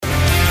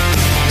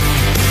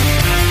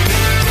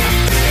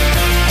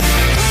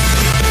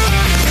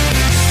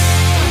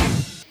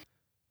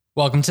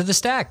Welcome to The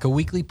Stack, a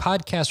weekly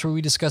podcast where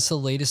we discuss the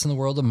latest in the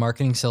world of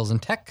marketing, sales,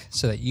 and tech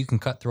so that you can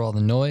cut through all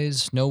the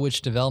noise, know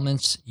which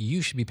developments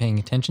you should be paying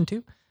attention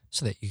to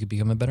so that you can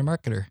become a better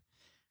marketer.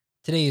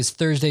 Today is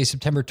Thursday,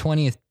 September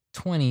 20th,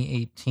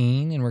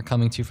 2018, and we're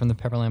coming to you from the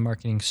Pepperland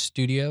Marketing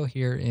Studio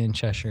here in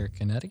Cheshire,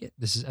 Connecticut.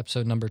 This is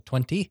episode number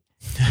 20,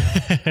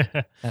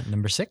 not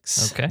number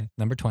 6, Okay.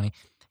 number 20.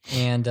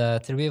 And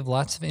today we have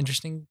lots of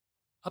interesting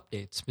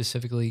updates,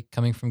 specifically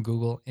coming from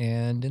Google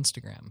and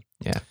Instagram.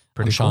 Yeah, I'm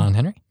pretty Sean cool.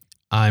 Henry.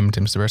 I'm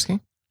Tim Stabersky.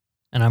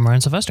 And I'm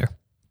Ryan Sylvester.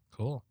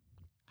 Cool.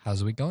 How's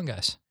the week going,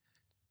 guys?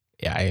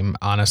 Yeah, I'm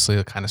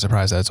honestly kind of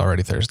surprised that it's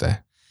already Thursday.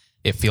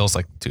 It feels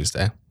like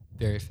Tuesday.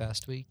 Very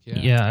fast week.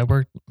 Yeah, I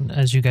worked,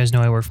 as you guys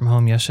know, I worked from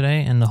home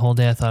yesterday, and the whole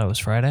day I thought it was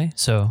Friday.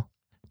 So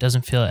it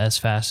doesn't feel as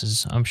fast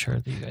as I'm sure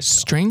that you guys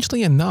feel.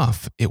 Strangely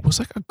enough, it was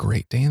like a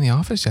great day in the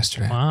office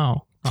yesterday.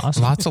 Wow.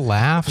 Awesome. Lots of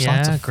laughs, yeah,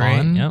 lots of great.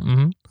 fun. Yep.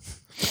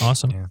 Mm-hmm.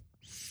 Awesome. Yeah.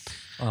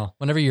 Well,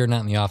 whenever you're not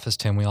in the office,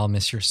 Tim, we all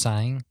miss your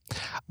sighing.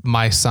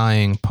 My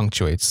sighing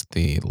punctuates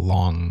the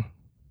long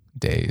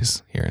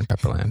days here in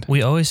Pepperland.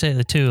 We always say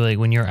that too, like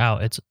when you're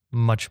out, it's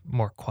much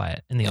more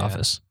quiet in the Yeah.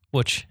 office,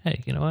 which,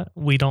 hey, you know what?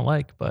 We don't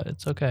like, but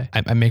it's okay.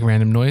 I make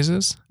random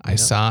noises. I Yep.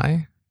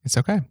 sigh. It's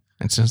okay.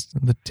 It's just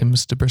the Tim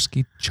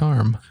Stabersky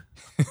charm.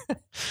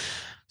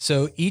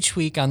 So each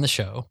week on the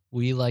show,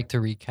 we like to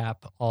recap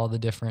all the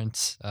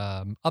different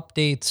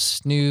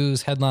updates,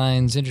 news,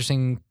 headlines,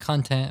 interesting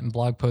content, and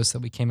blog posts that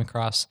we came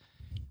across.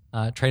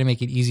 Try to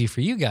make it easy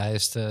for you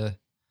guys to,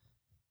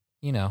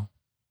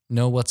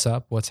 know what's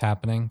up, what's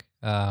happening,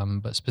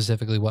 but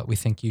specifically what we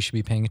think you should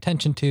be paying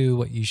attention to,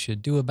 what you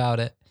should do about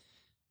it.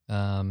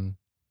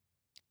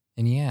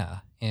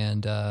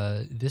 And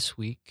this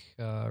week,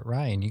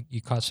 Ryan,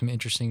 you caught some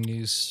interesting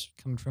news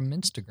coming from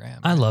Instagram.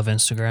 I love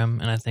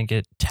Instagram, and I think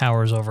it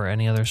towers over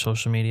any other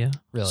social media.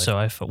 Really? So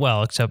except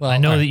Well, I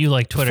know all right. that you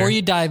like Twitter. Before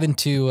you dive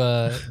into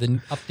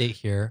the update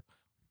here,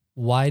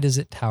 why does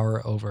it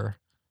tower over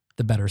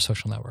the better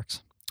social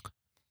networks?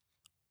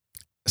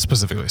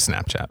 Specifically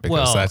Snapchat,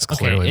 because that's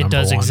clearly it number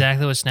does one.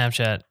 exactly what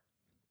Snapchat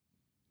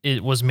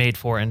it was made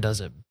for, and does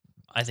it,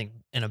 I think,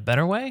 in a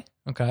better way.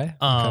 Okay.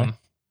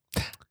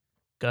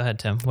 Go ahead,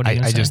 Tim. What are you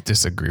I going to say? just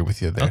disagree with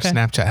you there. Okay.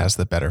 Snapchat has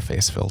the better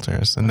face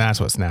filters, and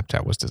that's what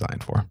Snapchat was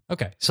designed for.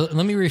 Okay. So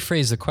let me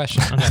rephrase the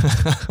question.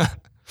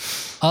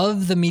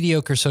 Of the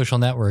mediocre social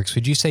networks,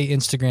 would you say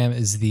Instagram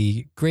is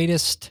the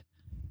greatest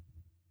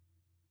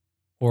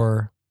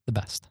or the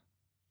best?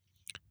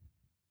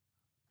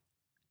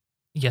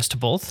 Yes to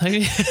both.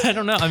 I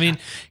don't know. I mean,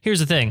 here's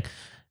the thing.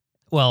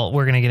 Well,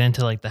 we're going to get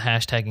into like the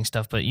hashtagging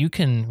stuff, but you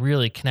can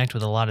really connect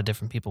with a lot of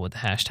different people with the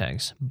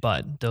hashtags,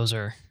 but those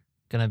are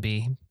going to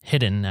be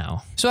hidden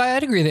now. So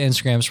I'd agree that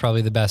Instagram is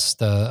probably the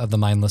best of the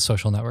mindless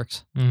social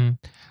networks.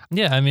 Mm-hmm.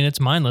 Yeah, I mean, it's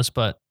mindless,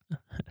 but good.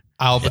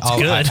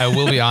 I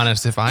will be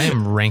honest. If I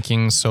am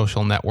ranking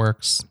social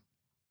networks,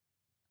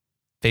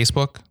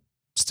 Facebook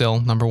still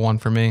number one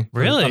for me.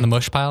 Really? On the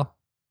mush pile?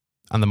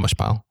 On the mush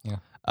pile. Yeah.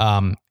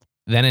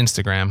 Then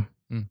Instagram.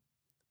 Mm.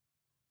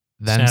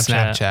 Then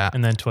Snapchat.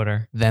 and then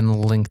Twitter. Then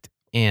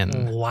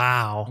LinkedIn.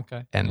 Wow.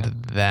 Okay.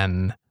 And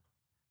then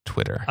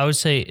Twitter. I would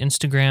say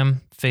Instagram,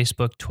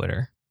 Facebook,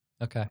 Twitter.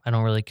 Okay. I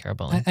don't really care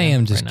about LinkedIn. I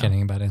am just right now.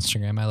 kidding about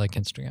Instagram. I like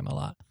Instagram a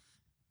lot.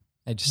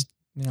 I just,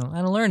 I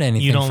don't learn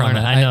anything You don't from learn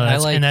it. it. I know,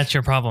 like, that's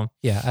your problem.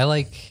 yeah, I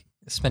like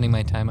spending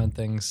my time on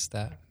things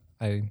where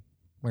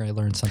I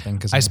learn something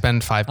because I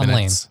spend 5 I'm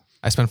minutes.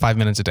 I spend 5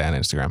 minutes a day on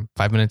Instagram.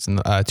 5 minutes in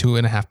the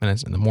 2.5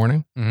 minutes in the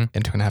morning, Mhm.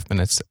 and 2.5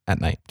 minutes at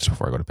night just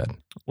before I go to bed.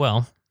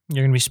 Well,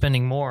 you're going to be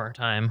spending more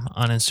time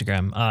on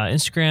Instagram.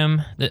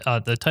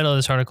 The title of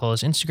this article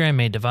is Instagram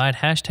may divide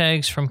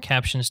hashtags from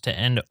captions to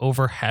end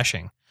over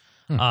hashing.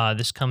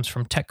 This comes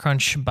from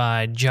TechCrunch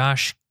by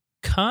Josh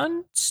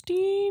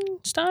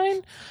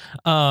Stein.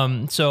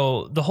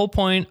 So the whole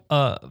point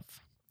of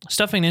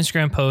stuffing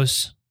Instagram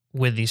posts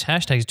with these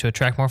hashtags to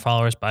attract more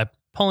followers by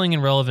pulling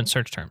in relevant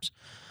search terms.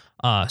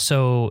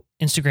 So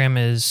Instagram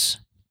is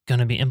going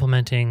to be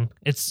implementing,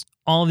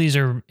 all of these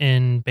are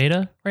in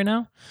beta right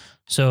now.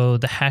 So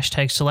the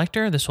hashtag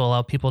selector, this will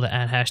allow people to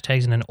add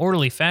hashtags in an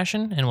orderly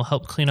fashion and will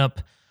help clean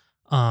up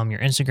your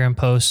Instagram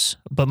posts.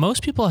 But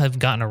most people have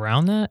gotten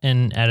around that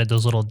and added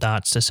those little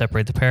dots to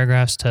separate the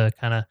paragraphs to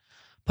kind of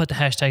put the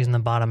hashtags in the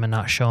bottom and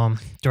not show them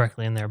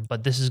directly in there.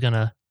 But this is going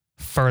to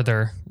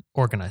further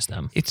organize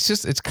them.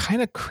 It's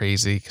kind of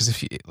crazy because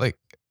if you like,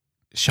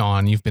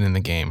 Sean, you've been in the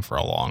game for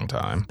a long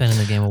time. Been in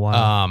the game a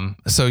while.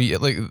 So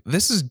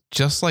this is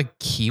just like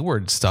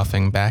keyword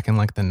stuffing back in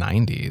like the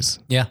 90s.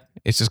 Yeah.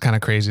 It's just kind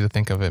of crazy to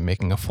think of it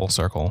making a full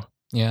circle,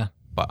 Yeah.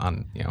 but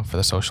on, for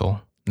the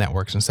social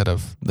networks instead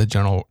of the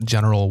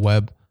general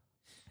web.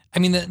 I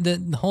mean,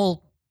 the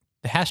whole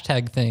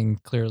hashtag thing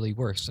clearly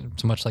works.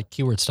 It's much like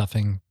keyword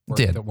stuffing worked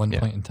Did, at one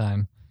yeah. point in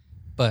time.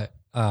 But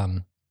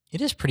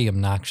it is pretty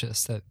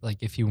obnoxious that, like,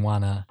 if you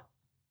want to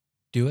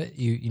do it,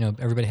 you know,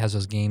 everybody has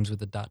those games with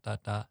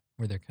the ...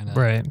 where they're kind of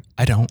Right.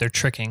 I don't. They're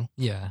tricking.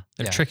 yeah,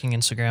 They're yeah. tricking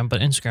Instagram,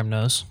 but Instagram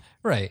knows.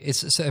 Right.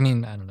 I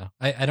mean, I don't know.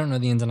 I don't know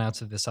the ins and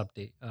outs of this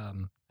update.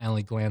 I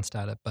only glanced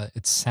at it, but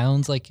it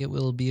sounds like it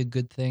will be a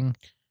good thing.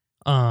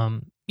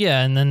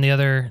 Yeah, and then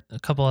a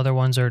couple other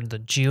ones are the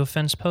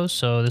geofence posts.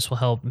 So this will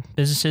help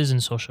businesses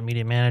and social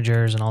media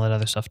managers and all that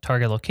other stuff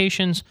target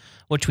locations,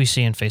 which we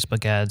see in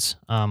Facebook ads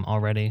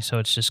already. So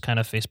it's just kind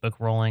of Facebook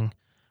rolling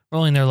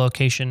their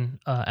location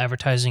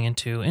advertising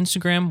into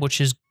Instagram,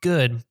 which is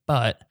good.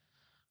 But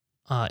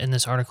in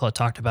this article, it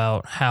talked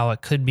about how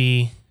it could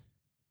be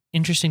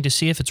interesting to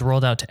see if it's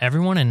rolled out to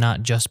everyone and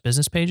not just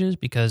business pages,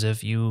 because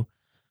if you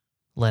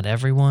let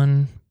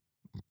everyone,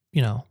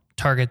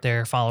 target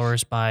their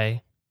followers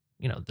by,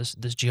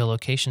 this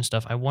geolocation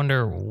stuff, I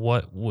wonder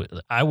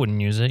I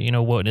wouldn't use it.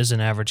 What is an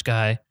average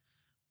guy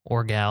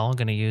or gal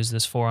going to use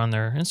this for on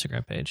their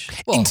Instagram page?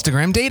 Well,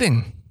 Instagram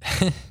dating.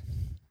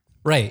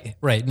 right.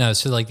 No,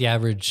 so like the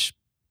average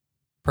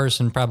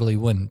person probably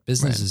wouldn't.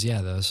 Businesses,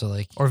 yeah, though. So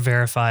like, Or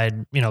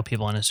verified,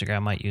 people on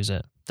Instagram might use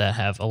it that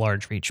have a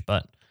large reach,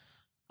 but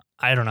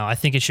I don't know. I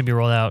think it should be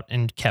rolled out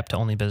and kept to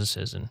only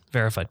businesses and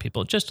verified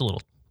people. Just a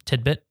little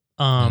tidbit.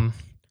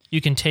 You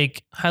can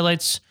take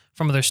highlights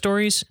from other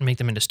stories and make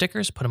them into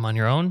stickers, put them on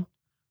your own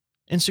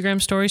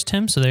Instagram stories,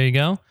 Tim. So there you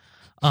go.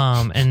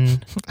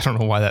 And I don't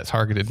know why that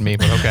targeted me,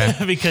 but okay.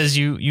 because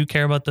you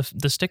care about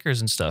the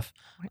stickers and stuff.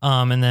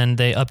 And then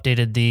they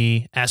updated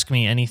the Ask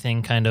Me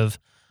Anything kind of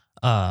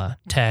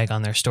tag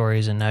on their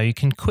stories, and now you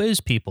can quiz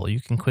people.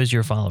 You can quiz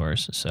your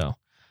followers. So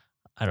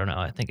I don't know.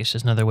 I think it's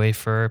just another way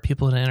for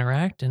people to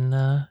interact, and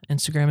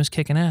Instagram is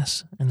kicking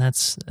ass, and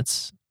that's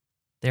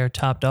their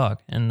top dog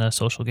in the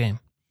social game.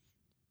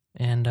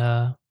 And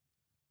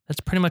that's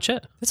pretty much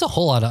it. that's a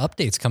whole lot of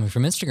updates coming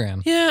from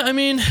Instagram. Yeah, I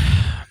mean,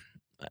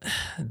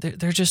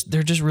 they're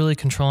just really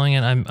controlling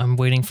it. I'm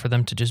waiting for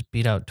them to just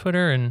beat out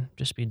Twitter and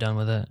just be done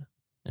with it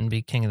and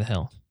be king of the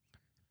hill.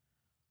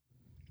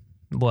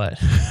 What?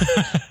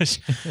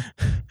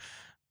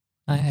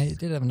 I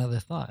did have another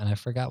thought, and I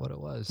forgot what it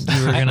was.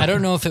 You were gonna- I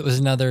don't know if it was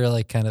another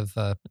like kind of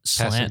Slant.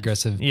 passive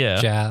aggressive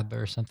jab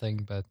or something,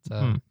 but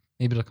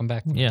maybe it'll come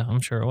back. Yeah, I'm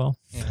sure it will.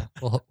 Yeah,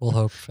 we'll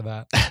hope for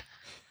that.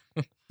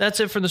 That's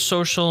it for the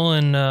social,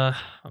 and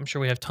I'm sure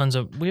we have tons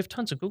of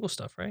Google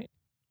stuff, right?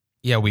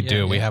 Yeah, we Yeah,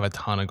 do. We yeah. have a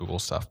ton of Google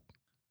stuff.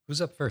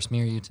 Who's up first,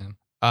 me or you, Tim?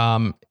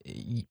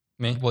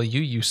 Me. Well, you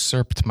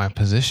usurped my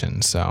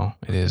position, so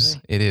it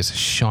is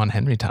Sean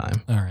Henry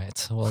time. All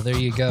right. Well, there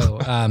you go.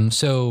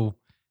 So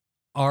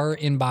our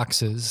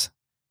inboxes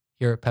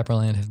here at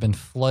Pepperland have been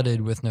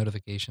flooded with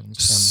notifications.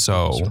 From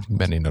So Google Search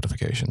many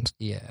notifications.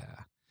 Yeah.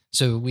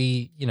 So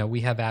we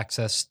have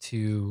access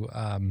to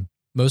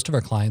most of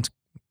our clients,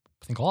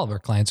 I think all of our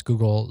clients,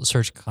 Google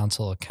Search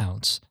Console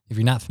accounts. If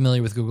you're not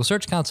familiar with Google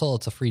Search Console,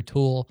 it's a free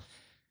tool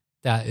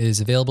that is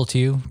available to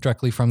you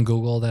directly from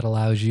Google that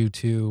allows you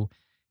to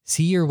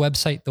see your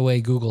website the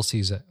way Google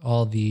sees it.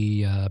 All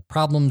the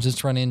problems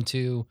it's run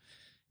into,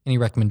 any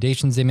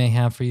recommendations they may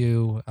have for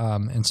you,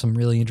 and some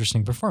really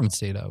interesting performance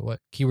data, what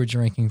keywords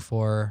you're ranking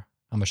for,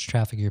 how much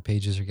traffic your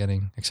pages are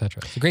getting,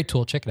 etc. It's a great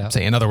tool. Check it out.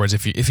 Say, in other words,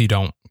 if you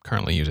don't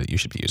currently use it, you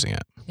should be using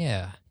it.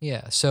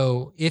 Yeah.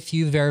 So if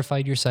you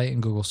verified your site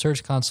in Google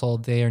Search Console,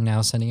 they are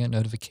now sending out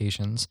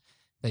notifications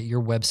that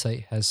your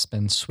website has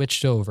been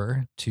switched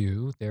over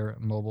to their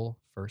mobile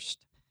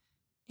first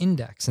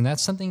index. And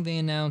that's something they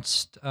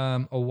announced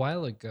a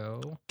while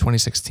ago.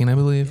 2016, I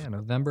believe. Yeah,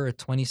 November of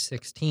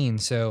 2016.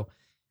 So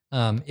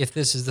if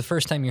this is the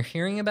first time you're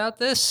hearing about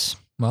this,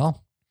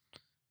 well,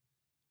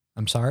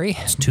 I'm sorry.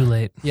 It's too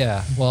late.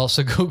 Yeah. Well,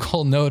 so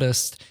Google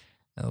noticed,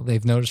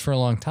 they've noticed for a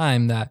long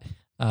time that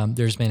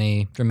there's been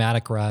a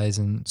dramatic rise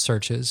in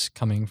searches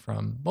coming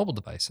from mobile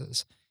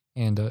devices.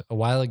 And a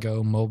while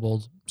ago,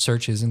 mobile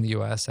searches in the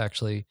US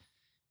actually,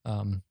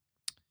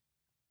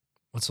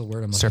 what's the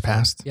word I'm looking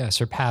Surpassed. for? Yeah,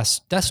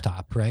 surpassed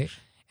desktop, right?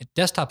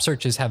 Desktop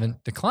searches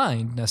haven't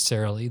declined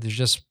necessarily. There's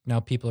just now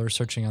people are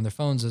searching on their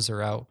phones as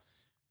they're out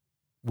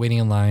waiting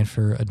in line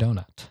for a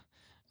donut.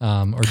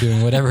 Or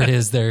doing whatever it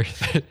is they're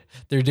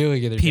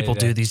doing. In their People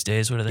day-to-day. do these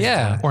days. What are they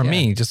Yeah. doing? Or Yeah.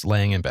 me just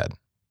laying in bed.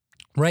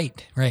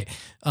 Right.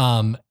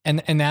 And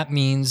that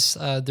means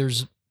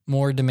there's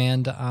more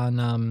demand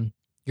on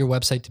your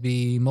website to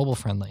be mobile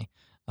friendly.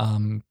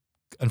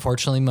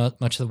 Unfortunately,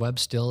 much of the web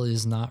still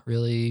is not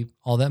really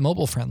all that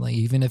mobile friendly.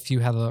 Even if you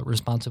have a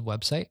responsive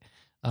website,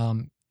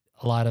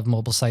 a lot of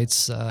mobile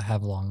sites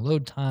have long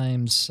load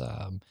times.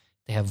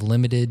 They have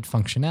limited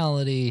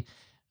functionality.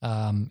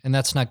 And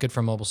that's not good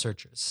for mobile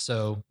searchers.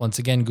 So once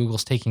again,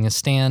 Google's taking a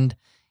stand,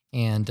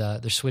 and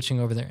they're switching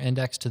over their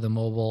index to the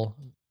mobile,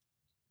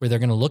 where they're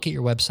going to look at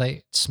your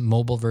website's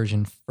mobile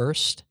version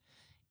first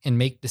and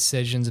make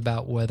decisions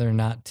about whether or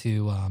not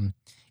to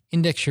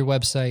index your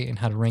website and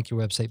how to rank your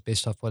website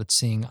based off what it's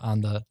seeing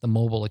on the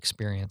mobile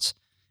experience,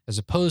 as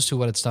opposed to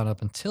what it's done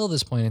up until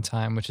this point in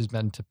time, which has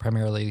been to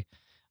primarily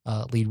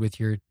lead with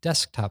your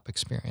desktop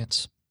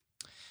experience.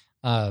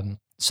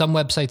 Some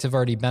websites have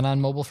already been on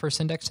mobile first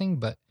indexing,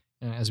 but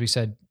as we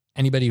said,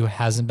 anybody who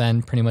hasn't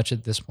been pretty much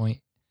at this point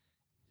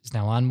is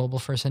now on mobile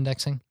first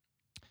indexing.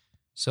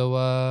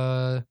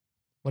 So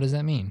What does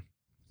that mean?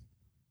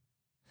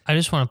 I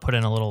just want to put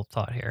in a little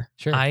thought here.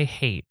 Sure. I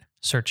hate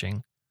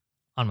searching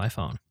on my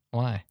phone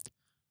Why?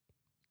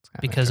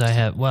 because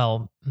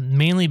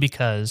mainly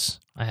because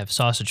I have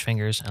sausage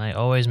fingers and I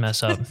always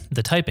mess up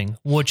the typing,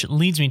 which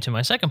leads me to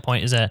my second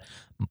point is that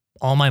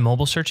all my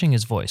mobile searching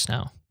is voice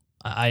now.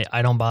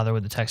 I don't bother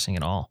with the texting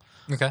at all.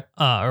 Okay.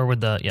 Or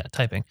with the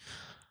typing.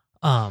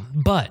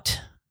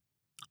 But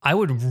I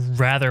would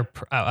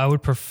I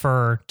would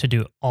prefer to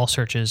do all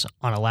searches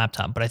on a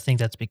laptop, but I think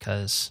that's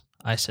because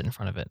I sit in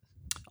front of it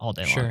all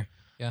day long. Sure.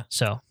 Yeah.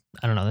 So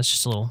I don't know. That's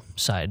just a little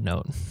side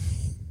note.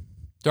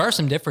 There are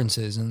some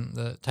differences in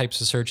the types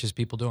of searches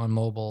people do on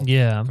mobile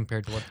Yeah.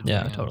 compared to what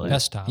they're doing totally. on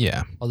desktop.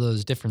 Yeah. Although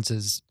those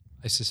differences,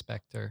 I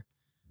suspect, are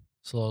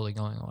slowly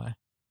going away.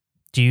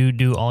 Do you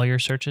do all your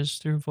searches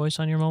through voice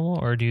on your mobile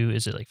or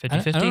is it like I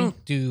 50-50?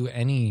 don't do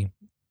any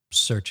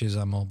searches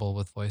on mobile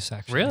with voice,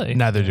 actually. Really?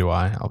 Neither do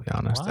I. I'll be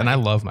honest. And Why? I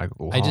love my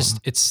Google Home.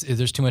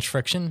 There's too much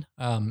friction.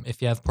 If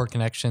you have poor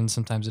connection,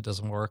 sometimes it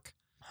doesn't work.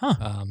 Huh.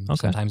 Okay.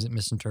 Sometimes it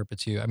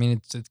misinterprets you. I mean,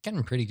 it's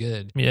getting pretty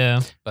good, Yeah.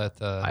 but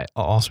I'll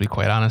also be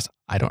quite honest.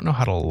 I don't know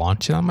how to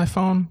launch it on my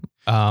phone.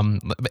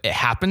 It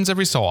happens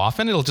every so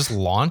often. It'll just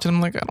launch, and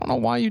I'm like, I don't know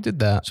why you did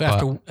that. so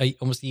after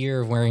almost a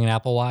year of wearing an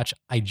Apple Watch,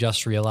 I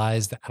just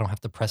realized that I don't have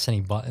to press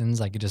any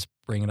buttons. I could just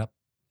bring it up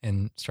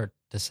and start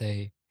to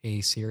say, "Hey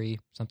Siri,"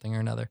 something or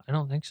another. I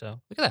don't think so.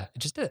 Look at that! It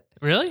just did it.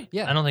 Really?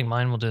 Yeah. I don't think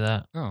mine will do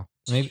that. Oh,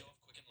 maybe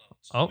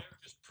Oh.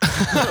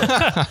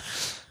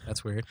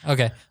 that's weird.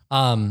 Okay.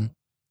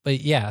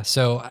 But yeah,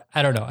 so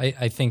I don't know.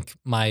 I think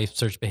my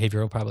search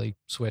behavior will probably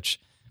switch.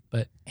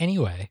 But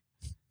anyway,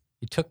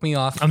 you took me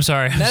off I'm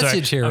sorry.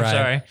 message here, I'm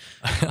Ryan.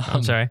 sorry.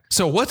 I'm sorry.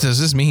 So what does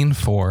this mean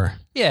for?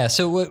 Yeah,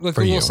 so what For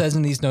Google you. says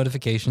in these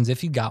notifications,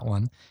 if you got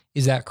one,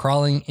 is that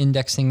crawling,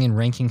 indexing, and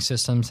ranking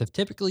systems have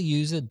typically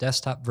used a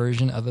desktop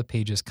version of a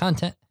page's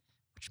content,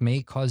 which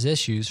may cause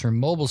issues for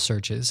mobile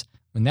searches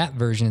when that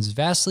version is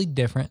vastly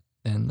different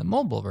than the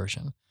mobile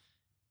version.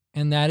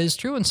 And that is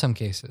true in some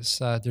cases.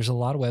 There's a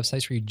lot of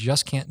websites where you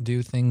just can't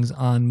do things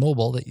on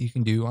mobile that you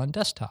can do on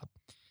desktop.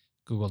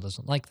 Google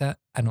doesn't like that.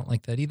 I don't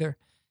like that either.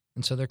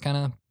 And so they're kind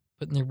of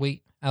putting their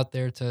weight out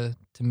there to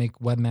make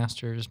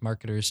webmasters,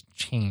 marketers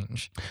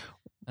change.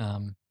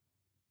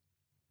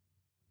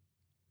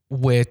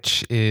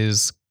 Which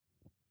is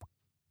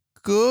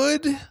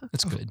good.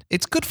 It's good.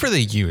 It's good for the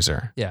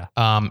user. Yeah.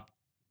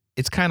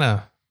 It's kind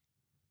of.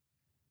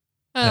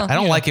 Well, I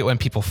don't yeah. like it when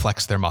people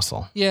flex their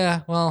muscle.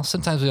 Yeah, well,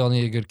 sometimes we all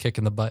need a good kick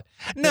in the butt.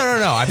 No.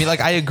 I mean, like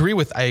I agree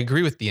with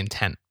the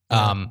intent.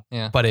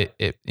 Yeah. But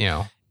it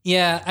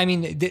Yeah, I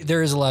mean,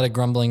 there is a lot of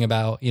grumbling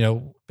about,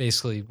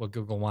 basically what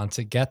Google wants,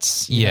 it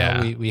gets. You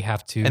Yeah. know, we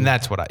have to. and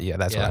that's what what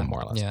I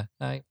more or less. Yeah,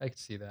 I can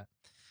see that.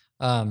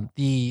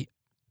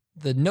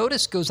 The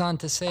notice goes on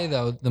to say,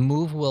 though, the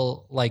move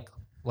will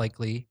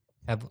likely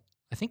have,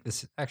 I think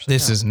this actually.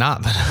 This no. is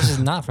not This is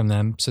not from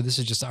them, so this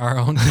is just our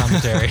own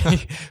commentary.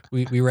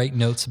 we write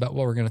notes about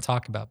what we're going to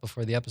talk about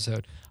before the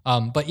episode.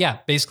 But yeah,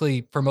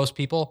 basically for most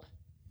people,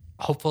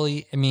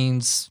 hopefully it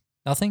means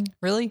nothing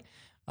really.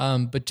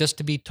 But just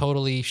to be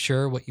totally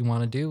sure, what you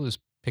want to do is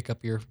pick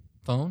up your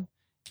phone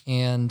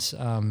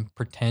and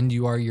pretend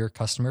you are your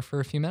customer for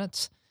a few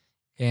minutes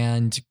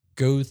and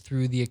go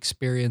through the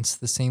experience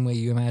the same way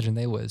you imagine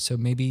they would. So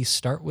maybe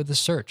start with a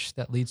search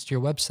that leads to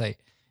your website,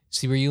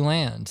 see where you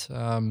land.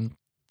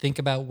 Think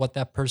about what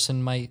that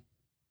person might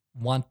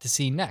want to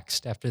see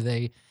next after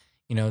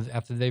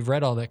they've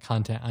read all that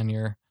content on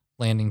your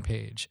landing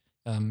page.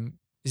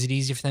 Is it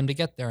easy for them to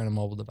get there on a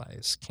mobile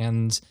device?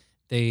 Can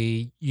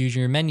they use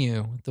your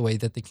menu the way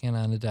that they can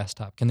on a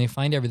desktop? Can they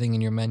find everything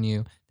in your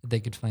menu that they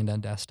could find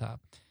on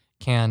desktop?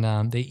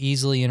 Can they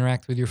easily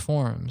interact with your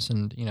forums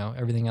and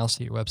everything else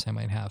that your website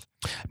might have?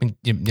 I mean,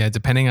 yeah,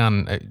 depending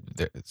on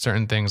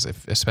certain things,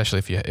 especially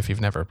if you've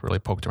never really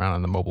poked around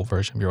on the mobile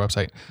version of your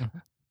website,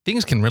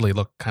 things can really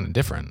look kind of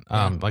different.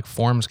 Yeah. Like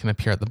forms can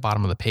appear at the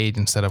bottom of the page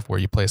instead of where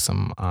you place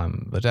them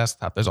on the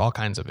desktop. There's all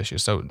kinds of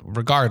issues. So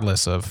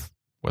regardless of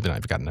whether or not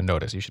you've gotten a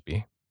notice, you should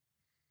be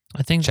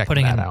I think checking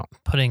putting that out.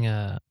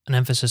 an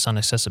emphasis on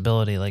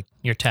accessibility, like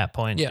your tap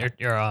point, Yeah.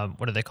 your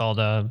what are they called?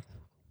 I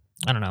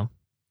don't know.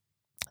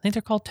 I think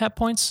they're called tap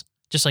points.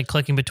 Just like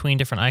clicking between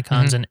different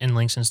icons and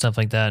links and stuff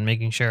like that, and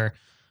making sure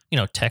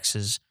text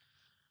is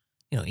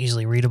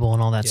easily readable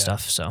and all that Yeah.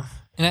 stuff. So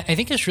And I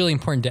think it's really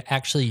important to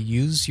actually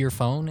use your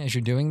phone as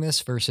you're doing this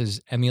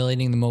versus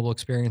emulating the mobile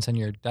experience on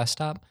your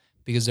desktop,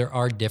 because there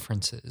are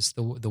differences.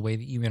 The way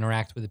that you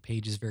interact with a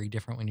page is very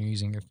different when you're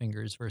using your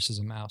fingers versus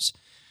a mouse.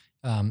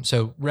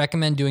 So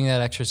recommend doing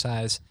that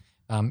exercise.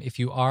 If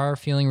you are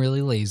feeling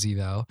really lazy,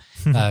 though,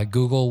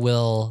 Google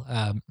will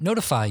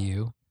notify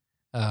you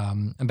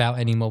about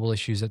any mobile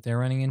issues that they're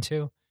running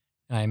into.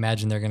 And I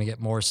imagine they're going to get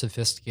more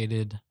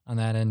sophisticated on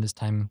that end as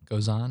time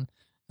goes on.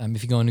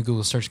 If you go into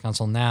Google Search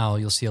Console now,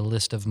 you'll see a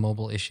list of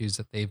mobile issues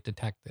that they've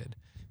detected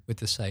with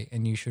the site,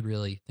 and you should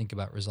really think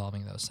about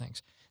resolving those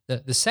things.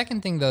 The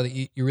second thing, though, that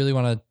you really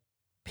want to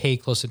pay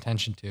close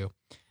attention to,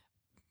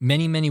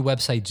 many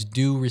websites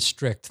do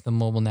restrict the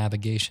mobile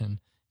navigation.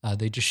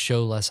 They just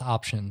show less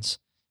options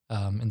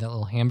in that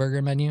little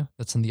hamburger menu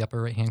that's in the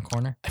upper right-hand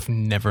corner. I've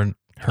never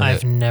heard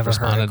I've it never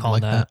heard responded it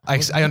called like that.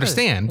 I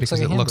understand Looks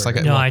because like a it looks like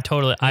hamburger. No, I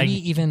totally.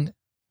 Maybe even,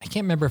 I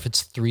can't remember if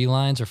it's 3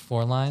 lines or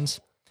 4 lines.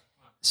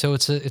 So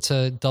it's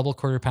a double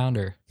quarter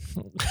pounder.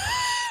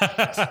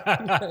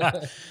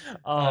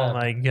 Oh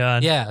my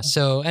god. Yeah.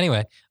 So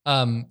anyway,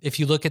 if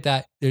you look at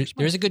that,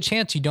 there's a good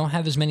chance you don't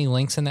have as many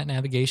links in that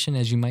navigation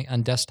as you might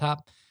on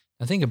desktop.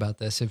 Now think about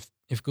this: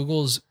 if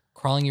Google's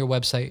crawling your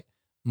website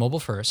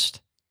mobile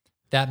first,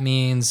 that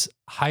means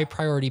high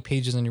priority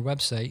pages on your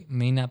website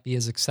may not be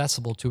as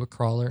accessible to a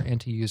crawler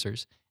and to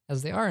users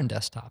as they are in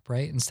desktop.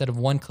 Right? Instead of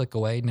 1 click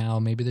away, now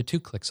maybe they're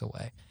 2 clicks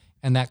away,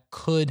 and that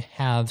could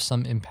have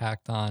some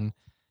impact on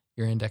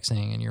your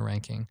indexing and your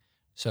ranking.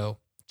 So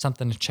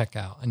something to check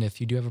out. And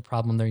if you do have a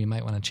problem there, you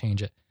might want to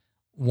change it.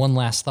 One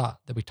last thought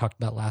that we talked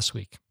about last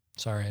week.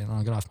 Sorry,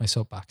 I'll get off my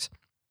soapbox.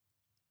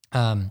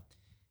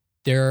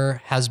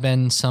 There has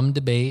been some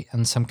debate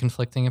and some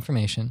conflicting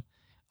information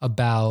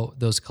about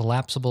those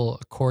collapsible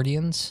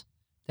accordions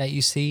that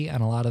you see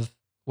on a lot of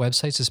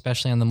websites,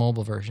 especially on the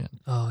mobile version.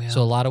 Oh yeah.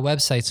 So a lot of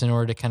websites, in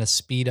order to kind of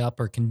speed up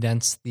or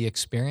condense the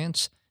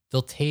experience,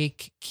 they'll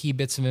take key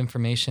bits of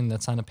information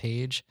that's on a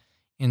page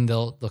and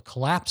they'll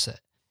collapse it.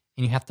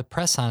 And you have to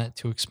press on it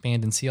to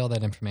expand and see all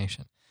that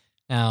information.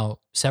 Now,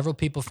 several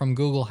people from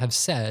Google have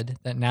said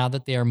that now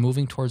that they are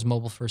moving towards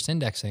mobile first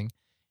indexing,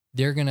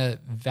 they're going to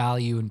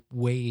value and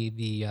weigh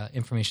the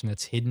information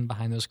that's hidden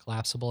behind those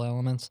collapsible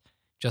elements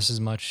just as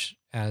much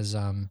as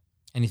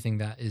anything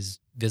that is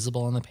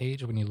visible on the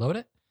page when you load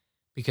it,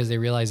 because they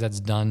realize that's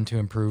done to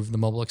improve the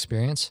mobile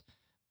experience.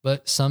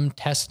 But some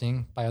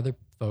testing by other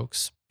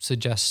folks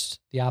suggests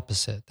the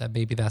opposite, that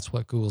maybe that's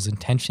what Google's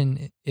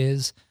intention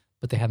is,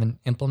 but they haven't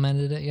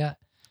implemented it yet.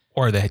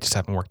 Or they just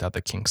haven't worked out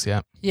the kinks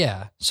yet.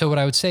 Yeah. So what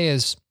I would say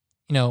is,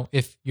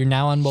 if you're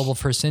now on mobile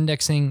first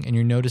indexing and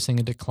you're noticing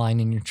a decline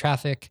in your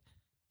traffic,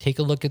 take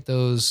a look at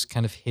those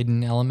kind of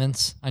hidden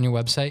elements on your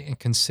website and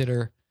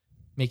consider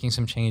making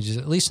some changes,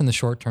 at least in the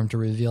short term, to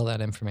reveal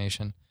that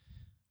information.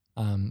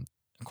 Of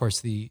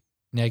course, the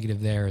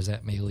negative there is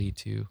that may lead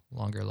to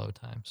longer load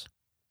times.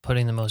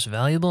 Putting the most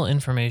valuable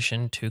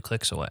information 2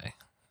 clicks away.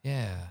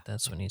 Yeah.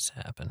 That's what needs to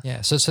happen.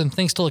 Yeah. So some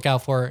things to look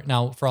out for.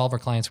 Now, for all of our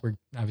clients, we're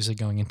obviously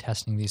going and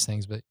testing these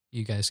things, but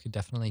you guys could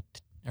definitely,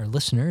 our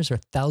listeners, or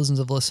thousands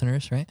of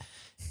listeners, right?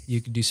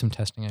 You could do some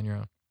testing on your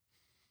own.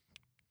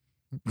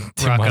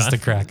 Tim Rock wants on. to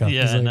crack up.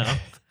 Yeah, He's like, no.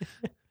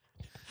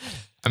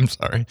 I'm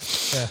sorry.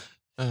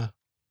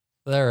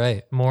 All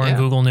right. More Yeah. in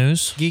Google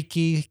News.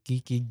 Geeky.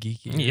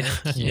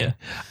 Yeah.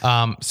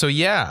 Yeah. So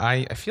yeah,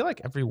 I feel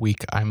like every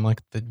week I'm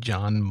like the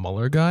John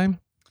Mueller guy.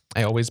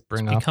 I always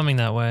bring up Becoming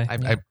that way.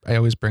 I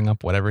always bring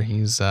up whatever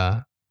he's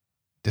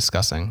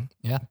discussing.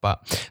 Yeah.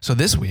 But so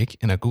this week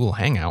in a Google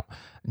Hangout,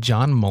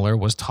 John Mueller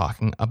was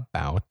talking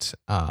about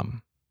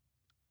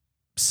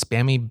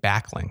spammy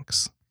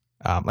backlinks,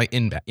 like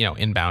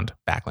inbound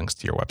backlinks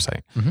to your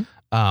website.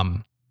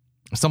 Mhm.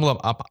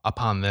 Stumbled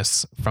upon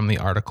this from the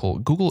article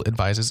 "Google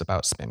Advises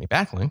About Spammy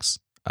Backlinks"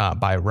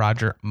 by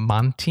Roger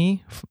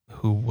Monti,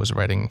 who was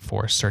writing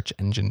for Search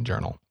Engine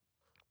Journal.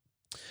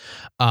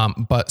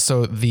 But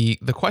so the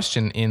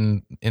question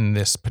in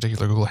this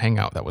particular Google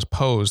Hangout that was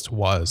posed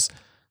was,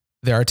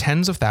 there are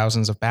tens of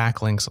thousands of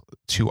backlinks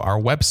to our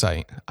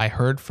website. I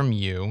heard from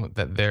you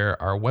that there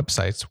are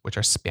websites which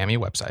are spammy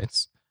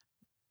websites,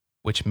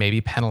 which may be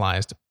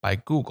penalized by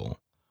Google.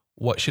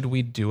 What should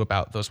we do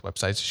about those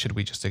websites? Should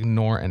we just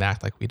ignore and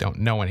act like we don't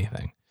know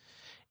anything?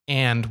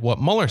 And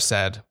what Mueller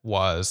said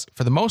was,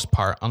 for the most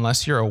part,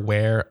 unless you're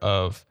aware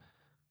of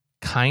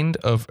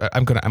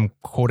I'm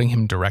quoting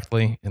him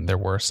directly, and there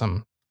were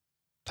some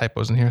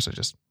typos in here, so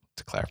just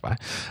to clarify,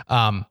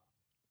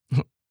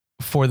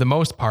 for the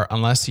most part,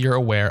 unless you're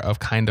aware of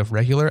kind of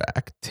regular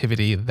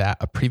activity that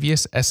a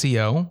previous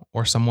SEO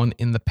or someone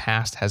in the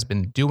past has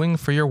been doing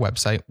for your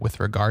website with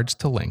regards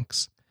to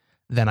links,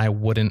 then I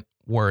wouldn't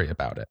worry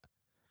about it.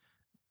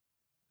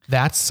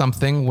 That's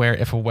something where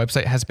if a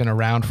website has been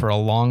around for a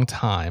long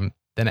time,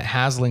 then it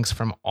has links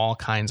from all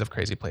kinds of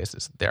crazy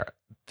places.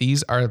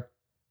 These are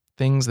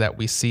things that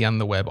we see on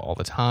the web all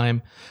the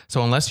time.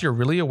 So unless you're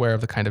really aware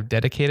of the kind of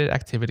dedicated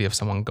activity of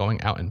someone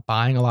going out and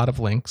buying a lot of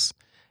links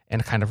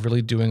and kind of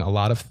really doing a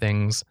lot of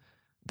things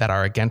that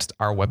are against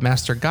our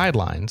webmaster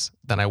guidelines,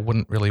 then I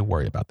wouldn't really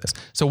worry about this.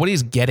 So what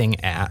he's getting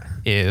at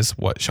is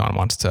what Sean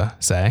wants to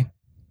say.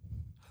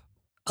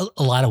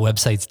 A lot of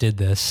websites did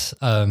this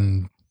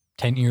 10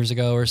 years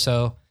ago or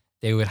so.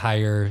 They would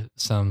hire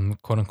some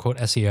quote unquote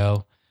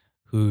SEO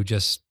who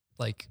just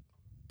like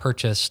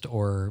purchased,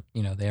 or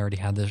they already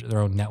had their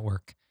own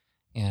network,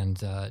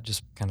 and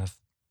just kind of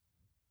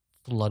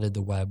flooded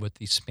the web with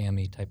these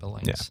spammy type of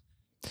links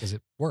because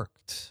it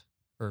worked,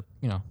 or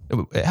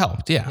it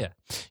helped. Yeah.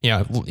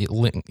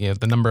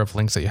 The number of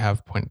links that you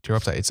have pointing to your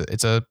website,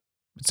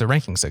 it's a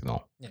ranking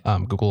signal. Yeah.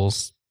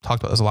 Google's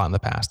talked about this a lot in the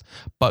past,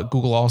 but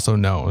Google also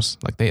knows,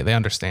 like they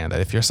understand that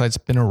if your site's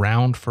been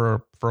around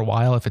for a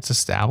while, if it's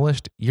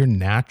established, you're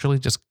naturally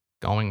just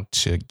going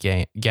to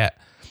get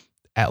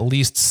at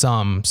least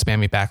some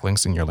spammy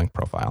backlinks in your link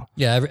profile.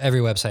 Yeah, every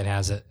website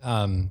has it.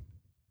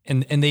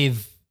 and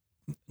they've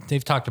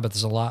talked about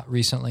this a lot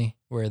recently,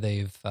 where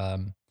they've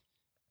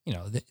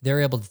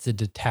they're able to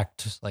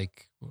detect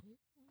like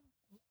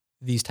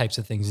these types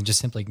of things and just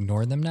simply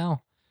ignore them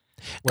now.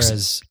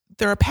 Whereas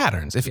there are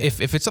patterns. If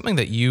it's something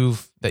that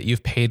you've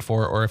paid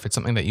for, or if it's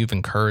something that you've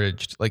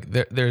encouraged, like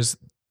there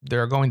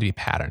are going to be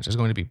patterns. There's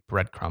going to be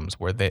breadcrumbs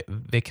where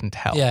they can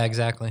tell. Yeah,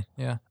 exactly.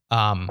 Yeah.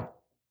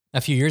 A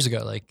few years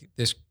ago, like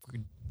this,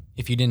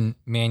 if you didn't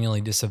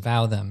manually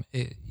disavow them,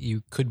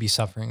 you could be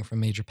suffering from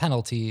major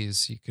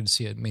penalties. You could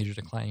see a major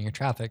decline in your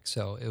traffic.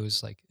 So it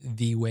was like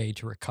the way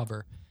to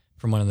recover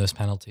from one of those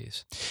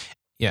penalties.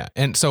 Yeah.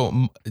 And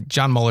so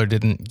John Mueller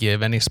didn't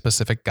give any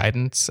specific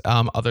guidance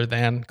other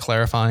than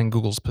clarifying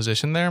Google's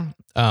position there.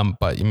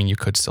 But I mean, you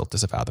could still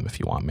disavow them if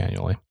you want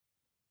manually.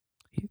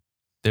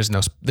 There's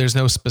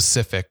no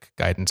specific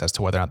guidance as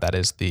to whether or not that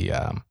is the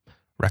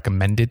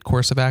recommended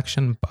course of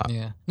action. But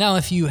yeah. Now,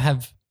 if you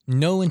have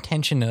no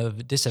intention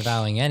of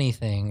disavowing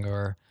anything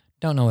or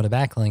don't know what a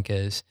backlink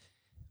is,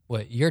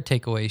 what your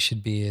takeaway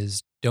should be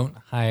is don't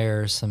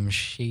hire some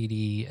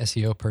shady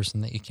SEO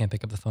person that you can't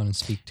pick up the phone and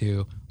speak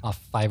to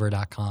off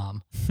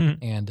Fiverr.com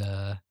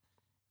and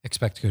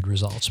expect good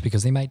results,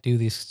 because they might do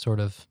these sort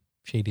of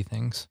shady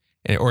things.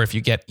 Or if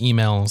you get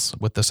emails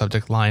with the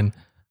subject line,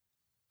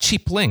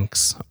 cheap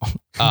links,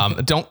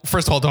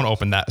 first of all, don't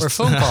open that. Or a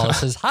phone call that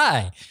says,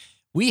 "Hi,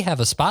 we have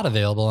a spot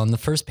available on the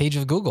first page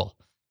of Google."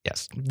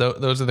 Yes,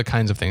 those are the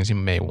kinds of things you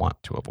may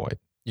want to avoid.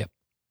 Yep.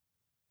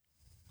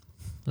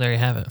 There you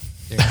have it.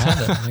 There you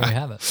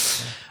have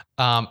it.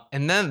 Yeah.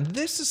 And then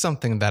this is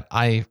something that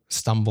I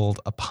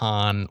stumbled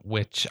upon,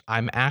 which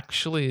I'm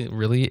actually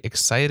really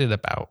excited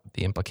about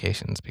the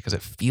implications, because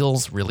it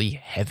feels really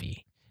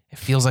heavy. It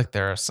feels like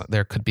there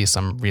could be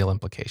some real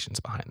implications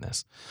behind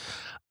this.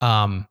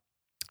 And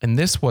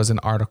this was an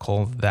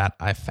article that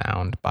I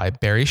found by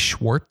Barry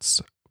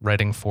Schwartz,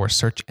 writing for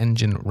Search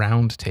Engine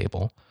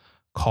Roundtable,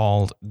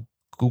 called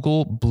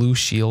 "Google Blue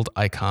Shield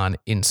Icon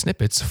in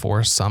Snippets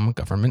for Some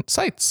Government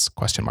Sites?" ?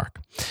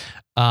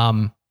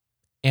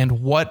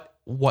 And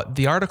what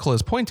the article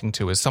is pointing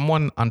to is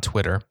someone on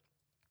Twitter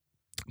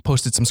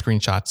posted some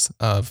screenshots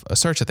of a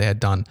search that they had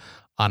done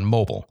on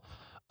mobile,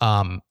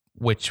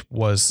 which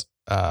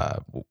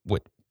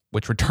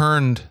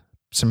returned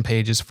some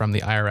pages from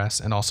the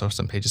IRS and also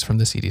some pages from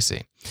the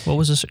CDC. What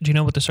was this? Do you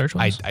know what the search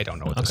was? I don't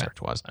know what the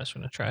search was. I just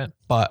want to try it.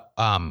 But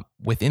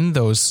within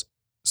those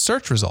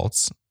search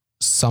results,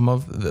 some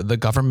of the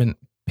government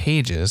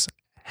pages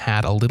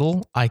had a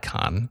little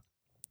icon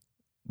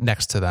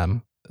next to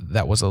them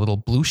that was a little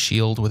blue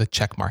shield with a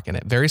check mark in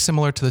it, very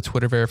similar to the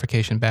Twitter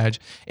verification badge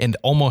and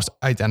almost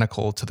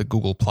identical to the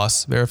Google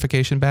Plus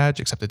verification badge,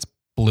 except it's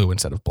blue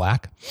instead of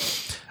black.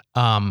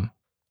 And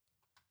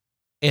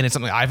it's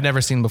something I've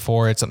never seen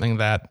before. It's something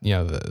that,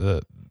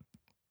 the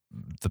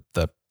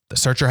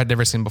searcher had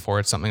never seen before.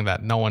 It's something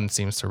that no one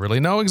seems to really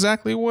know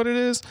exactly what it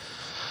is,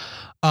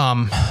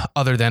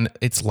 other than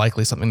it's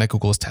likely something that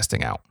Google is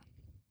testing out.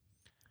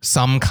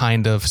 Some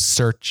kind of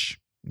search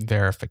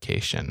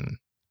verification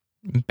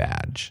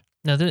badge.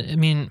 Now,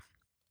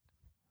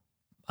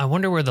 I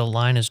wonder where the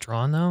line is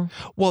drawn, though.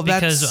 Well,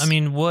 because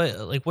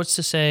what's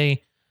to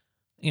say,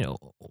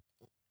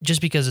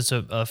 just because it's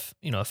a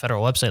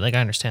federal website, like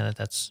I understand that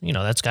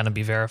that's got to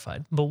be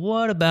verified. But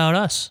what about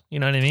us? You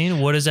know what I mean?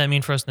 What does that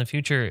mean for us in the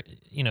future?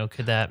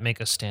 Could that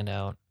make us stand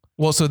out?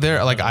 Well, so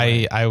there, like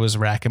I was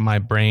racking my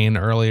brain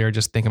earlier,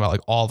 just thinking about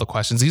like all the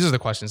questions. These are the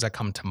questions that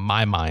come to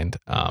my mind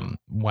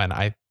when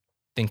I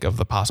think of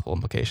the possible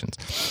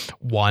implications.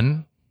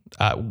 One,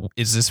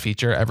 is this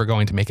feature ever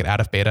going to make it out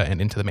of beta and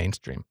into the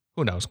mainstream?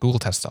 Who knows? Google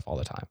tests stuff all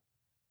the time.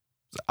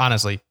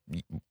 Honestly,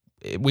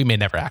 we may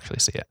never actually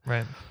see it.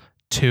 Right.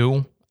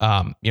 Two,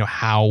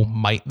 how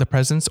might the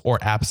presence or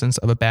absence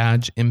of a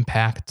badge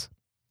impact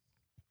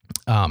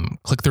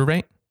click-through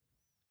rate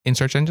in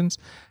search engines?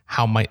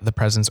 How might the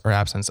presence or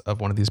absence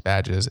of one of these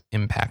badges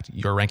impact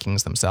your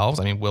rankings themselves?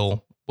 I mean,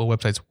 will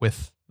websites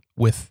with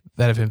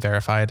that have been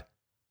verified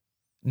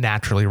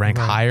naturally rank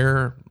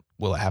higher?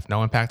 Will it have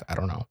no impact? I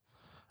don't know.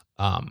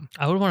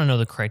 I would want to know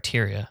the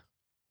criteria.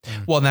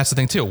 Well, and that's the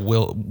thing too.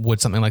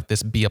 Would something like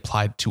this be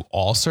applied to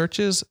all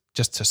searches,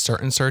 just to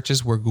certain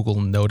searches where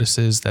Google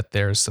notices that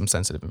there's some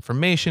sensitive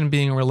information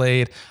being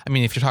relayed? I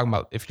mean, if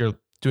you're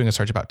doing a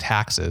search about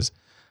taxes,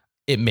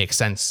 it makes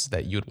sense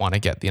that you'd want to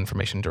get the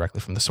information directly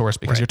from the source,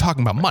 because you're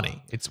talking about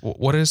money. It's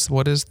what is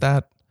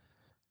that?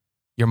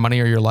 Your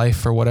money or your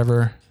life, or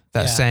whatever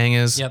that saying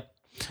is. Yep.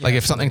 Like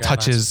if something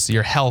touches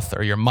your health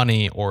or your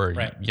money, or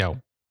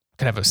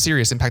could have a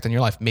serious impact on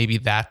your life, maybe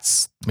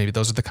those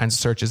are the kinds of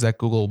searches that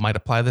Google might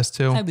apply this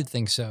to. I would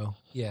think so.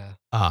 Yeah.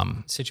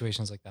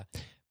 Situations like that.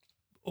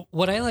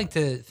 What I like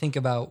to think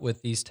about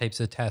with these types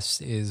of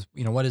tests is,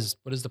 what is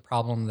the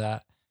problem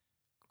that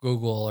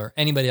Google or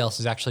anybody else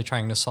is actually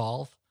trying to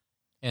solve,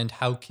 and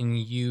how can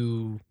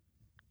you,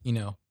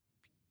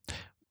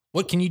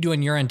 what can you do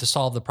on your end to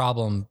solve the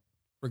problem,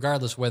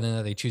 regardless of whether or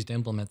not they choose to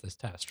implement this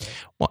test, right?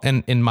 Well,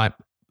 and in my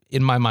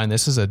mind,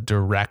 this is a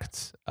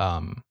direct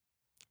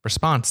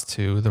response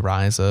to the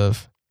rise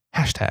of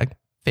hashtag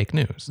fake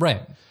news.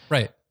 Right.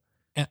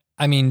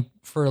 I mean,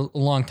 for a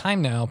long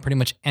time now, pretty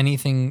much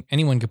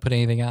anyone could put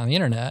anything out on the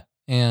internet,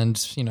 and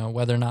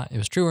whether or not it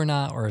was true or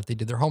not, or if they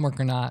did their homework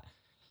or not,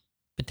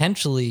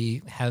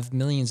 potentially have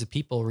millions of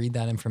people read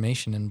that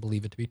information and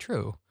believe it to be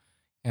true.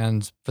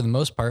 And for the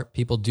most part,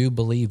 people do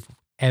believe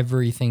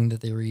everything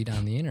that they read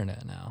on the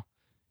internet now.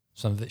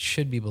 Some of it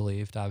should be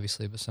believed,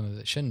 obviously, but some of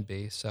it shouldn't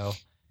be. So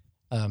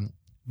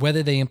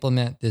whether they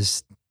implement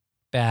this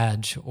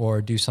badge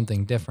or do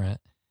something different,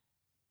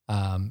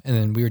 and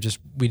then we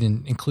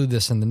didn't include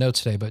this in the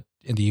notes today, but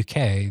in the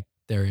UK,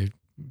 they're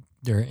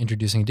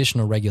introducing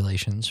additional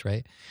regulations,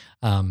 right?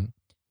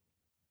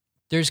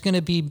 There's going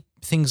to be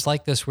things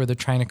like this where they're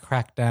trying to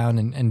crack down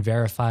and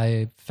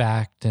verify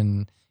fact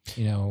and,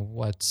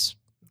 what's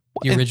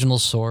the original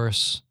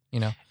source,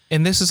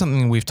 And this is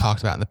something we've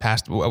talked about in the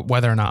past,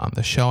 whether or not on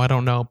the show, I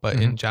don't know.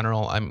 But in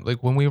general, I'm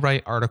like, when we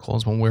write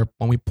articles, when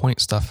we point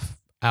stuff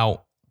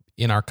out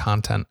in our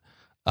content,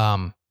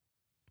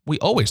 we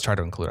always try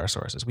to include our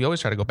sources. We always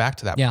try to go back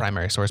to that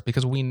primary source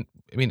because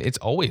it's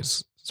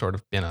always sort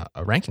of been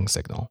a ranking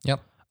signal.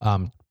 Yep.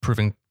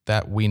 Proving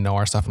that we know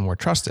our stuff and we're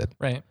trusted.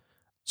 Right.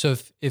 So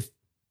if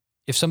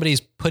somebody's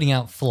putting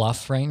out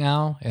fluff right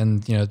now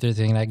and, they're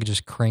thinking I could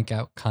just crank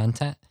out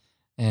content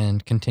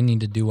and continue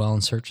to do well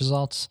in search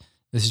results,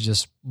 this is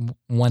just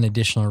one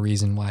additional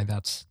reason why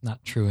that's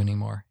not true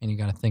anymore. And you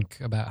got to think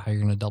about how you're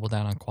going to double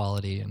down on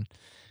quality and,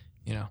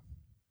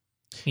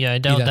 I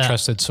doubt be that that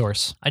trusted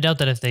source. I doubt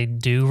that if they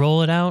do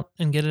roll it out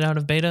and get it out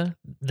of beta,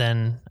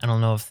 then I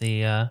don't know if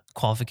the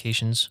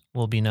qualifications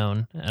will be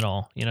known at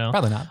all.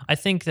 Probably not. I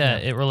think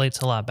that it relates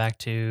a lot back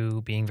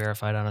to being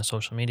verified on a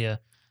social media.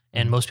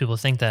 And most people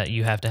think that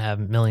you have to have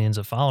millions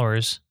of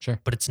followers, Sure.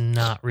 but it's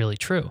not really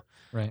true.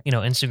 Right.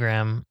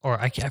 Instagram, or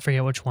I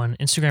forget which one,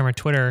 Instagram or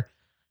Twitter,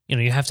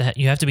 you have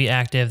to be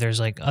active. There's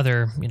like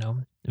other,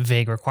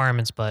 vague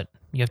requirements, but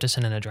you have to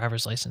send in a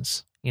driver's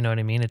license. You know what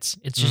I mean? It's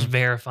just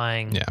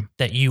verifying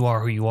that you are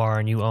who you are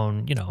and you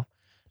own,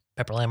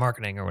 Pepperland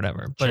Marketing or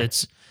whatever.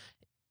 But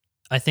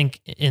I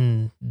think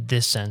in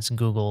this sense,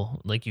 Google,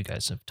 like you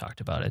guys have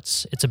talked about,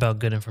 it's about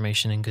good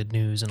information and good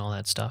news and all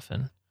that stuff.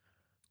 And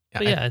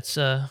it's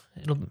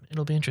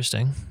it'll be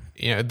interesting.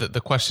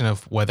 The question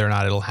of whether or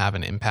not it'll have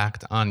an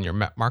impact on your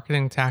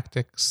marketing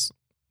tactics,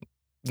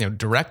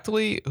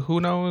 directly, who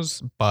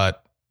knows?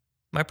 But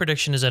my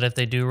prediction is that if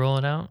they do roll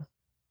it out,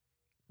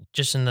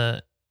 just in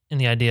the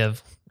idea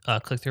of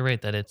click-through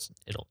rate, that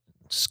it'll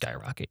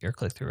skyrocket your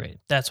click-through rate.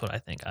 That's what I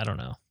think. I don't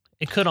know.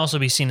 It could also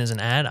be seen as an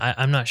ad.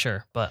 I'm not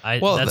sure, but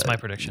that's my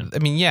prediction. I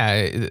mean,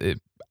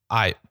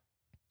 I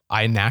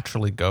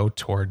naturally go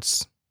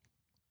towards,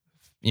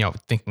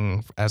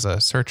 thinking as a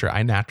searcher,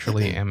 I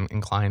naturally am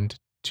inclined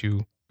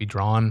to be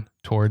drawn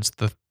towards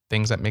the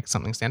things that make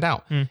something stand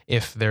out.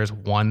 If there's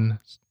one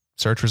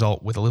search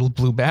result with a little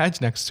blue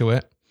badge next to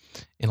it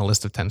in a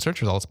list of 10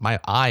 search results, my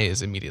eye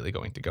is immediately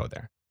going to go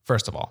there,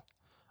 first of all.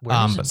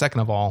 But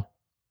second of all,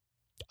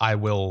 I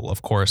will,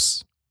 of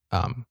course,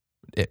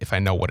 if I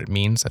know what it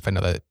means, if I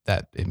know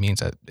that it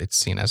means that it's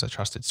seen as a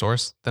trusted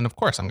source, then of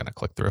course I'm going to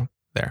click through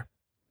there.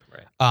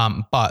 Right.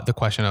 But the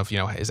question of,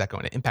 is that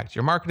going to impact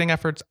your marketing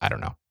efforts? I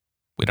don't know.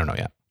 We don't know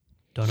yet.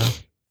 Don't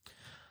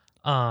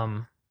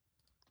know.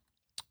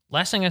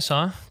 Last thing I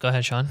saw, go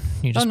ahead, Sean.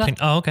 You just pinged.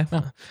 Oh, okay.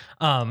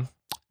 No.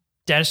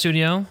 Data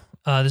Studio.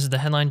 This is the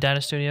headline.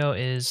 Data Studio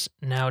is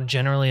now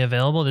generally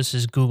available. This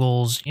is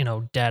Google's,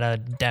 data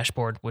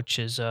dashboard, which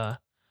is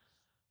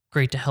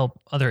great to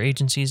help other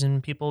agencies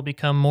and people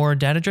become more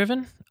data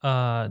driven.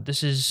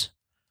 This is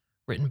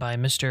written by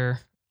Mr.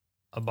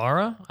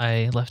 Ibarra.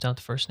 I left out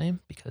the first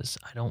name because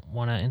I don't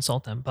want to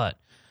insult them, but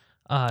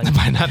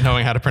by not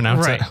knowing how to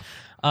pronounce it.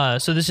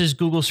 So this is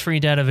Google's free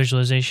data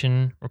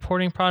visualization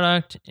reporting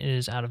product. It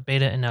is out of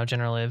beta and now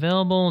generally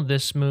available.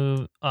 This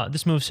move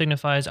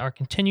signifies our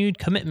continued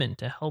commitment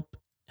to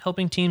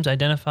helping teams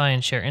identify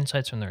and share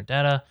insights from their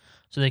data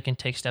so they can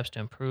take steps to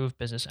improve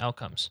business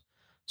outcomes.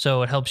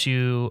 So it helps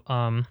you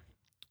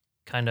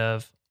kind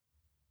of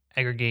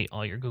aggregate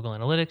all your Google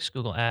Analytics,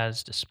 Google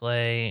Ads,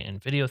 display,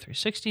 and video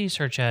 360,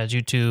 search ads,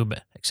 YouTube,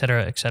 et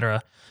cetera, et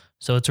cetera.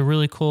 So it's a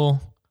really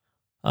cool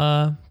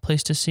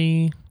place to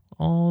see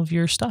all of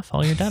your stuff,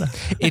 all your data.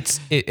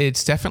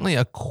 It's definitely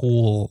a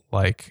cool,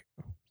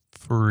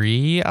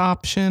 free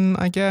option,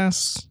 I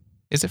guess.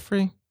 Is it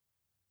free?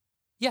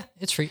 Yeah,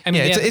 it's free. I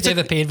mean, they have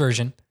a paid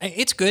version.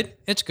 It's good.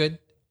 It's good.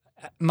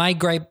 My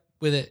gripe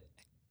with it,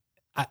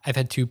 I've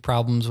had two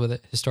problems with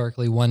it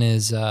historically. One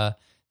is that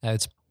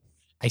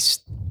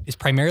it's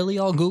primarily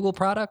all Google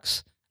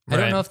products. I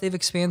don't know if they've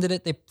expanded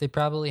it. They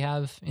probably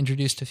have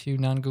introduced a few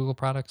non-Google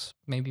products.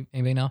 Maybe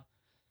no.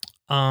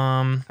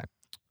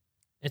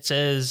 It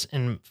says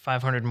in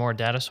 500 more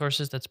data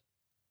sources. That's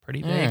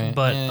pretty big, right.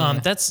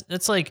 but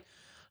that's like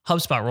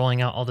HubSpot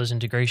rolling out all those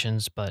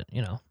integrations, but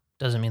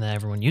doesn't mean that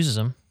everyone uses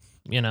them.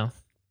 I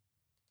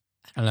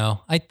don't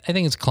know. I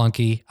think it's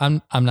clunky.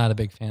 I'm not a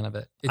big fan of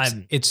it.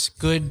 It's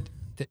good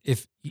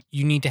if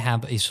you need to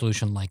have a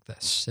solution like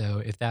this.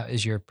 So if that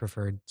is your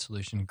preferred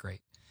solution,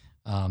 great.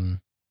 I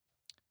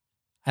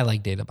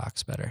like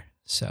DataBox better.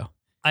 So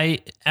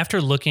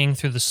after looking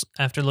into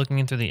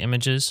the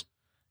images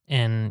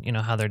and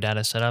how their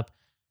data is set up,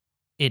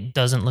 it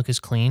doesn't look as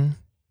clean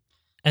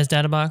as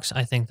DataBox.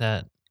 I think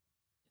that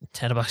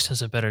DataBox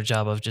does a better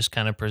job of just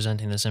kind of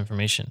presenting this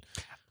information.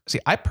 See,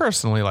 I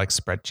personally like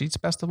spreadsheets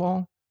best of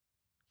all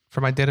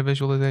for my data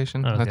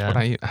visualization. Oh, That's God. what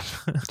I use.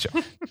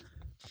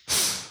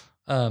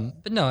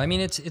 But no, I mean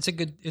it's a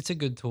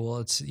good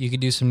tool. You could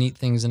do some neat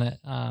things in it.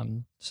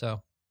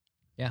 So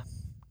yeah,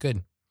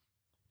 good.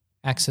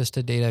 Access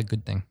to data,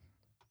 good thing.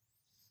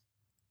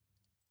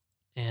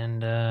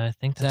 And I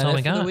think Is that's that all it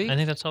we for the got. week? I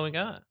think that's all we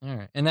got. All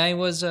right. And I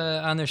was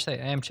on their site.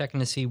 I am checking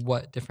to see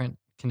what different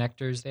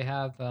connectors they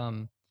have.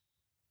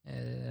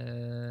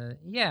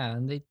 Yeah,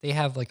 and they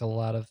have like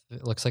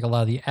it looks like a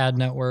lot of the ad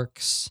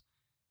networks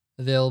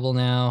available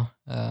now.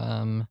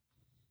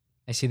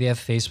 I see they have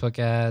Facebook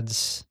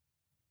ads,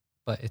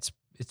 but it's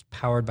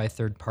powered by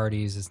third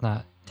parties. It's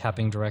not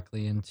tapping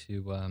directly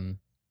into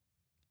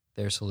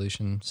their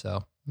solution.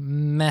 So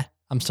meh.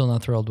 I'm still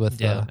not thrilled with.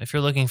 Yeah, if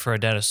you're looking for a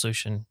data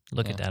solution,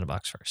 look at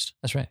DataBox first.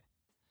 That's right.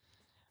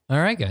 All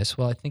right, guys.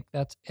 Well, I think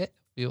that's it.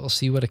 We will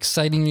see what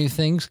exciting new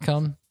things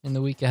come in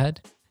the week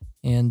ahead.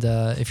 And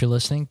if you're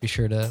listening, be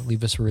sure to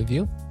leave us a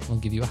review. We'll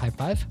give you a high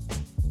five.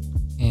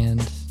 And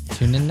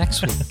tune in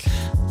next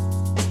week.